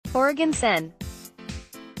Oregon Sen.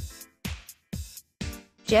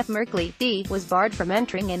 Jeff Merkley, D., was barred from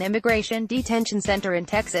entering an immigration detention center in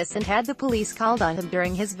Texas and had the police called on him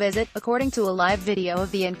during his visit, according to a live video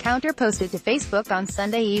of the encounter posted to Facebook on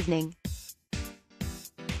Sunday evening.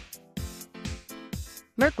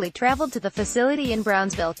 Merkley traveled to the facility in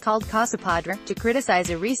Brownsville, called Casa Padre, to criticize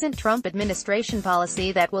a recent Trump administration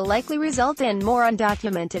policy that will likely result in more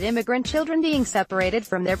undocumented immigrant children being separated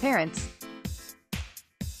from their parents.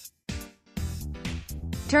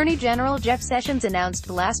 Attorney General Jeff Sessions announced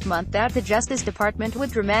last month that the Justice Department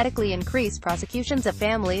would dramatically increase prosecutions of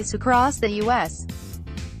families who cross the U.S.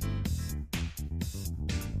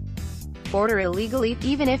 border illegally,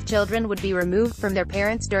 even if children would be removed from their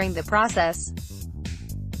parents during the process.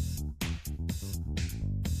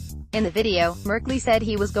 In the video, Merkley said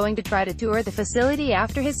he was going to try to tour the facility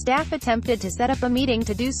after his staff attempted to set up a meeting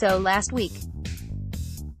to do so last week.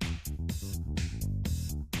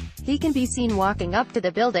 He can be seen walking up to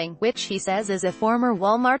the building, which he says is a former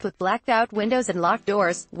Walmart with blacked-out windows and locked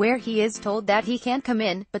doors, where he is told that he can't come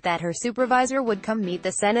in, but that her supervisor would come meet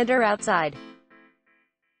the senator outside.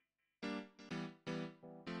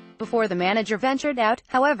 Before the manager ventured out,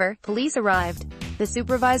 however, police arrived. The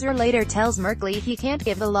supervisor later tells Merkley he can't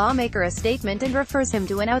give the lawmaker a statement and refers him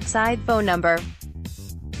to an outside phone number.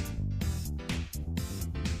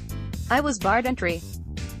 "I was barred entry.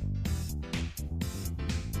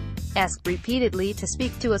 Asked repeatedly to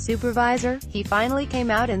speak to a supervisor, he finally came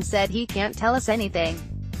out and said he can't tell us anything.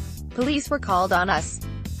 Police were called on us.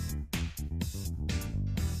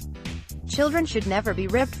 Children should never be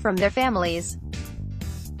ripped from their families.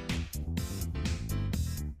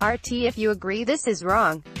 RT if you agree this is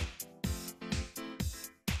wrong."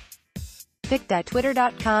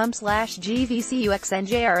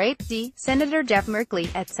 pic.twitter.com/GVCUXNJR8D, Senator Jeff Merkley,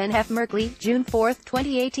 @SenHefMerkley, June 4,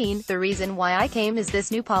 2018. The reason why I came is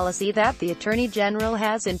this new policy that the Attorney General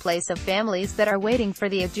has in place of families that are waiting for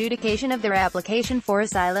the adjudication of their application for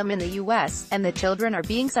asylum in the U.S., and the children are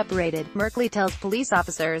being separated, Merkley tells police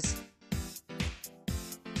officers.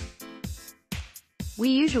 "We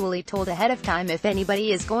usually told ahead of time if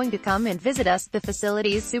anybody is going to come and visit us," the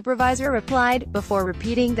facility's supervisor replied, before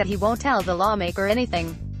repeating that he won't tell the lawmaker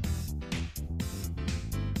anything.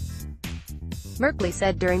 Merkley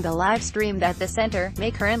said during the live stream that the center may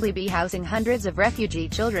currently be housing hundreds of refugee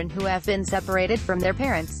children who have been separated from their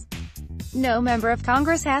parents. No member of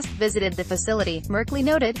Congress has visited the facility, Merkley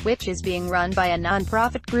noted, which is being run by a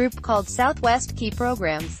non-profit group called Southwest Key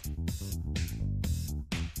Programs.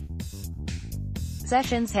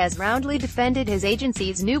 Sessions has roundly defended his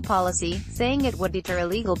agency's new policy, saying it would deter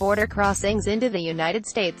illegal border crossings into the United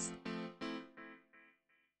States.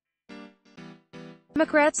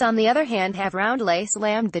 Democrats, on the other hand, have roundly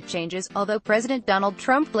slammed the changes, although President Donald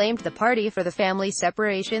Trump blamed the party for the family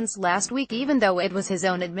separations last week, even though it was his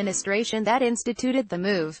own administration that instituted the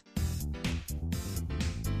move.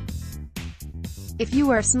 "If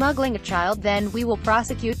you are smuggling a child, then we will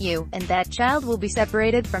prosecute you, and that child will be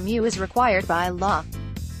separated from you as required by law,"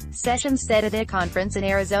 Sessions said at a conference in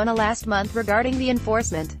Arizona last month regarding the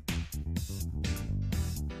enforcement.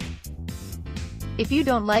 "If you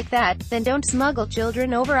don't like that, then don't smuggle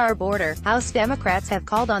children over our border." House Democrats have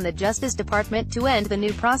called on the Justice Department to end the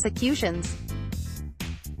new prosecutions.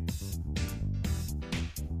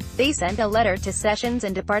 They sent a letter to Sessions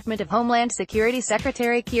and Department of Homeland Security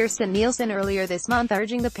Secretary Kirstjen Nielsen earlier this month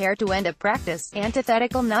urging the pair to end a practice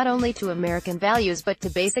antithetical not only to American values but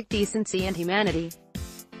to basic decency and humanity.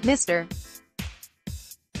 Mr.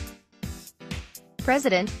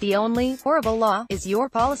 President, the only horrible law is your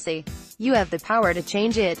policy. You have the power to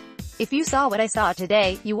change it. If you saw what I saw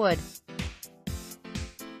today, you would.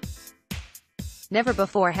 Never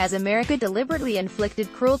before has America deliberately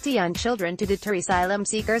inflicted cruelty on children to deter asylum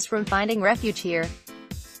seekers from finding refuge here.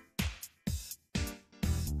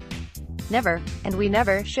 Never, and we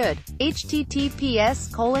never should.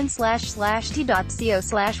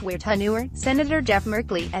 https://t.co/weirtaneur, Senator Jeff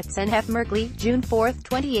Merkley, @SenHefMerkley, June 4,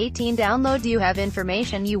 2018. Download. Do you have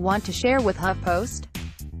information you want to share with HuffPost?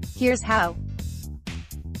 Here's how.